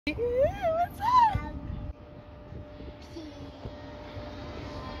What's that?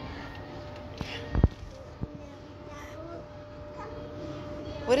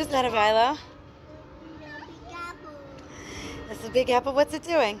 What is that, Avila? That's the big apple. What's it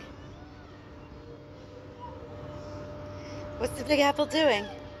doing? What's the big apple doing?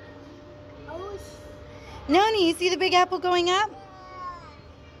 Noni, you see the big apple going up?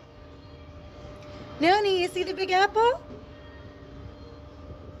 Noni, you see the big apple?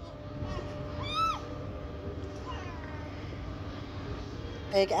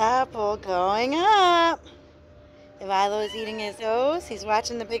 Big apple going up. Avilo is eating his O's. He's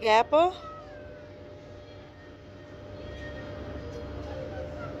watching the big apple.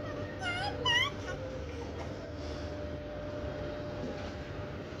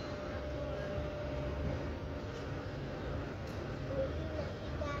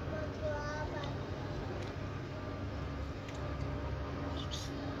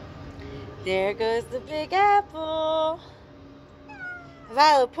 There goes the big apple.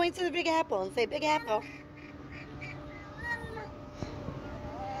 Violet, point to the big apple and say, big apple.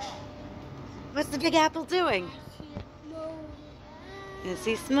 What's the big apple doing? You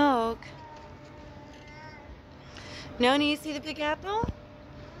see smoke. Noni, you see the big apple?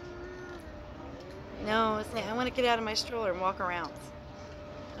 No, say, I want to get out of my stroller and walk around.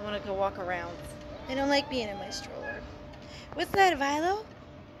 I want to go walk around. I don't like being in my stroller. What's that, Vilo?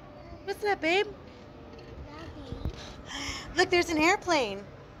 What's that, babe? Look, there's an airplane.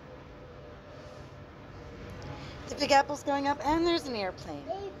 The big apple's going up and there's an airplane.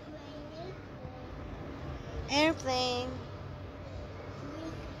 Airplane.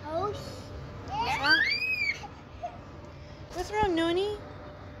 What's wrong, Noni?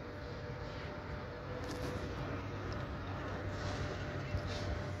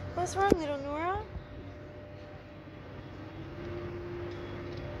 What's wrong, little Nora?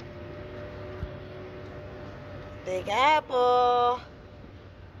 Big apple.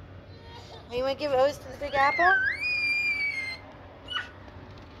 You want to give O's to the big apple?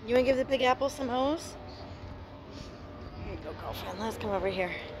 You want to give the big apple some O's? Here you go, girlfriend. Let's come over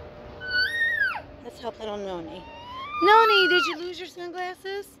here. Let's help little Noni. Noni, did you lose your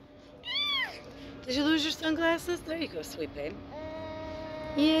sunglasses? Did you lose your sunglasses? There you go, sweet babe.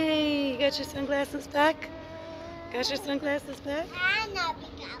 Yay, you got your sunglasses back? Got your sunglasses back?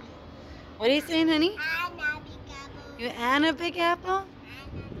 What are you saying, honey? You and a big apple?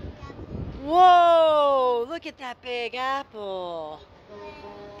 Whoa, look at that big apple.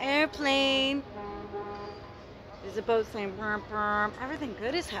 Airplane. There's a boat saying burm, burm. Everything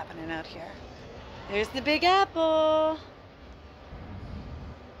good is happening out here. There's the big apple.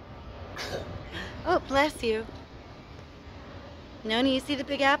 Oh, bless you. Noni, you see the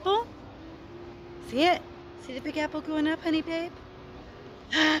big apple? See it? See the big apple going up, honey babe?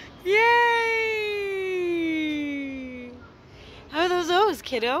 Yay! How are those O's,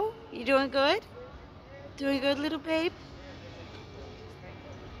 kiddo? You doing good? Doing good, little babe?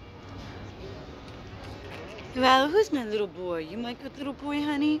 Well, who's my little boy? You my good little boy,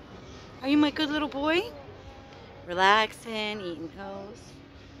 honey? Are you my good little boy? Relaxing, eating O's.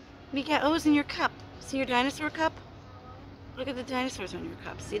 You got O's in your cup. See your dinosaur cup? Look at the dinosaurs on your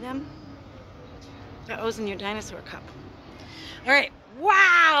cup. See them? Got O's in your dinosaur cup. All right.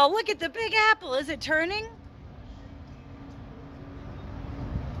 Wow! Look at the big apple. Is it turning?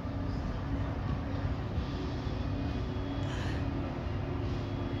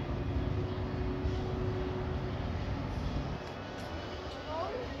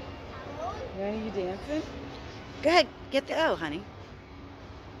 Are you dancing? Go ahead. Get the O, honey.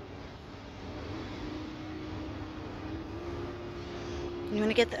 You want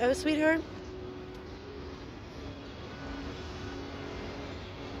to get the O, sweetheart?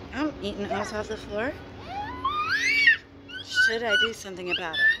 I'm eating O's off the floor. Should I do something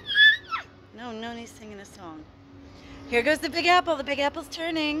about it? No, Noni's singing a song. Here goes the big apple. The big apple's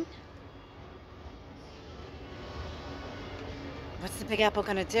turning. What's the big apple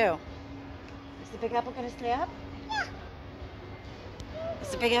gonna do? Is the big apple gonna stay up? Yeah. Is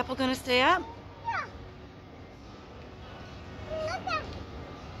the big apple gonna stay up? Yeah.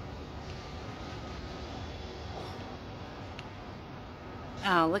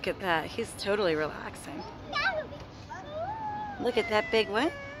 Oh, look at that. He's totally relaxing. Look at that big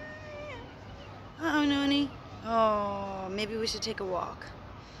what? Uh-oh, Noni. Oh, maybe we should take a walk.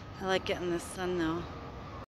 I like getting the sun, though.